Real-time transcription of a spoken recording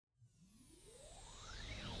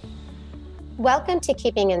Welcome to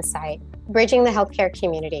Keeping InSight, Bridging the Healthcare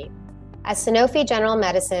Community, a Sanofi General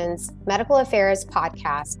Medicine's medical affairs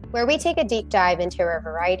podcast where we take a deep dive into a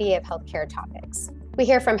variety of healthcare topics. We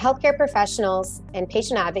hear from healthcare professionals and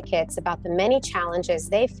patient advocates about the many challenges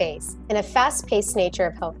they face in a fast-paced nature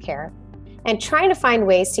of healthcare and trying to find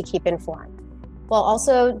ways to keep informed, while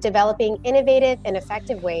also developing innovative and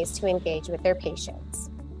effective ways to engage with their patients.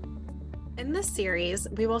 In this series,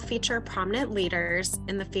 we will feature prominent leaders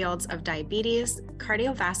in the fields of diabetes,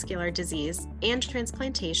 cardiovascular disease, and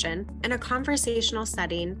transplantation in a conversational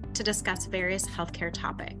setting to discuss various healthcare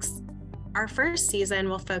topics. Our first season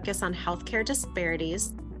will focus on healthcare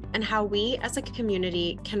disparities and how we as a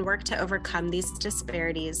community can work to overcome these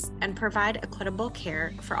disparities and provide equitable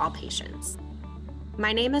care for all patients.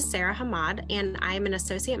 My name is Sarah Hamad, and I am an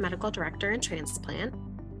Associate Medical Director in Transplant.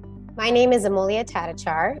 My name is Amulia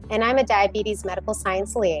Tadachar, and I'm a Diabetes Medical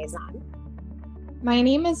Science Liaison. My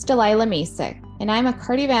name is Delilah Masick, and I'm a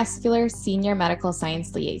Cardiovascular Senior Medical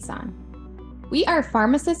Science Liaison. We are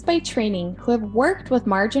pharmacists by training who have worked with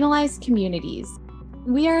marginalized communities.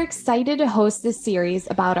 We are excited to host this series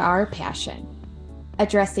about our passion,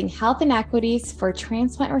 addressing health inequities for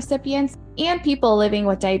transplant recipients and people living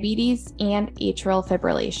with diabetes and atrial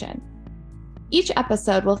fibrillation. Each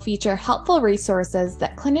episode will feature helpful resources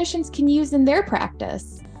that clinicians can use in their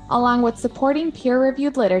practice, along with supporting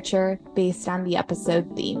peer-reviewed literature based on the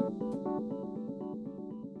episode theme.